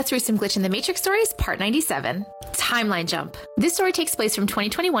Let's read some Glitch in the Matrix stories, part 97. Timeline jump. This story takes place from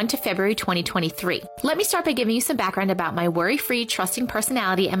 2021 to February 2023. Let me start by giving you some background about my worry-free, trusting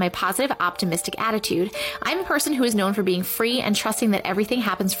personality and my positive, optimistic attitude. I'm a person who is known for being free and trusting that everything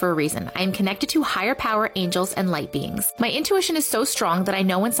happens for a reason. I am connected to higher power, angels, and light beings. My intuition is so strong that I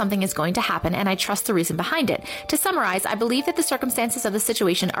know when something is going to happen and I trust the reason behind it. To summarize, I believe that the circumstances of the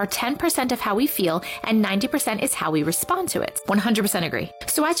situation are 10% of how we feel and 90% is how we respond to it. 100% agree.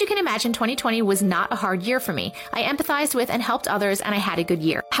 So as you can imagine, 2020 was not a hard year for me. I empathized with and helped others, and I had a good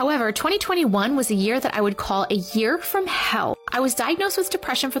year. However, 2021 was a year that I would call a year from hell. I was diagnosed with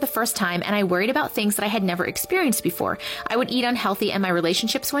depression for the first time, and I worried about things that I had never experienced before. I would eat unhealthy, and my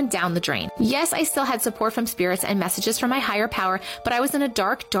relationships went down the drain. Yes, I still had support from spirits and messages from my higher power, but I was in a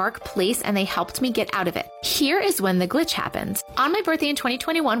dark, dark place, and they helped me get out of it. Here is when the glitch happened. On my birthday in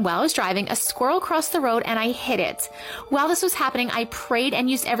 2021, while I was driving, a squirrel crossed the road, and I hit it. While this was happening, I prayed and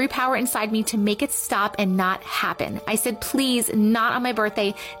used every power inside me to make it stop and not happen. I said, please, not on my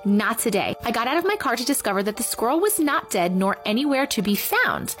birthday, not today. I got out of my car to discover that the squirrel was not dead nor anywhere to be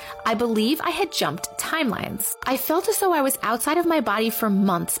found. I believe I had jumped timelines. I felt as though I was outside of my body for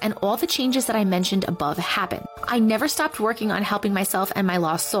months, and all the changes that I mentioned above happened. I never stopped working on helping myself and my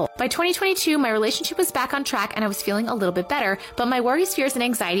lost soul. By 2022, my relationship was back on track and I was feeling a little bit better, but my worries, fears, and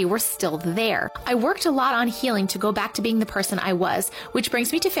anxiety were still there. I worked a lot on healing to go back to being the person I was, which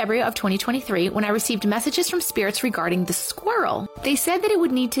brings me to February of 2023 when I received messages from spirits regarding the squirrel. They said that it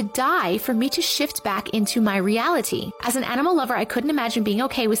would need to die for me to shift back into my reality. As an animal lover, I couldn't imagine being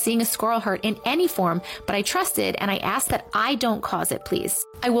okay with seeing a squirrel hurt in any form, but I trusted and I asked that I don't cause it, please.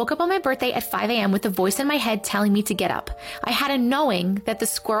 I woke up on my birthday at 5 a.m. with a voice in my head telling me to get up. I had a knowing that the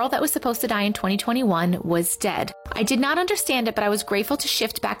squirrel that was supposed to die in 2021 was dead. I did not understand it, but I was grateful to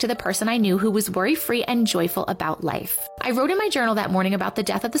shift back to the person I knew who was worry-free and joyful about life. I wrote in my journal that morning about the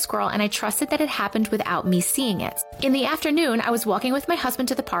death of the squirrel, and I trusted that it happened without me seeing it. In the afternoon, I was walking with my husband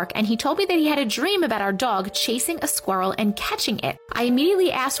to the park, and he told me that he had a dream about our dog chasing a squirrel and catching it. I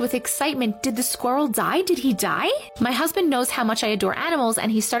immediately asked with excitement, did the squirrel die? Did he die? My husband knows how much I adore animals,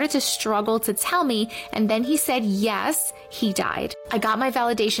 and he started to struggle to tell me, and then he said, yes, he died. I got my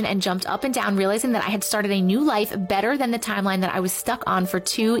validation and jumped up and down, realizing that I had started a new life better than the timeline that I was stuck on for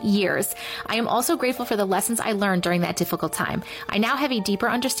 2 years. I am also grateful for the lessons I learned during that difficult time. I now have a deeper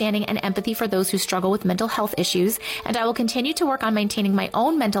understanding and empathy for those who struggle with mental health issues, and I will continue to work on maintaining my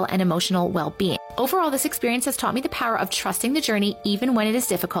own mental and emotional well-being. Overall, this experience has taught me the power of trusting the journey even when it is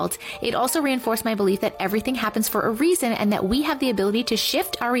difficult. It also reinforced my belief that everything happens for a reason and that we have the ability to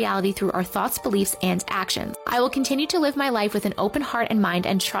shift our reality through our thoughts, beliefs, and actions. I will continue to live my life with an open heart and mind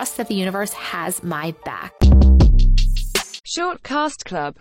and trust that the universe has my back. Shortcast Club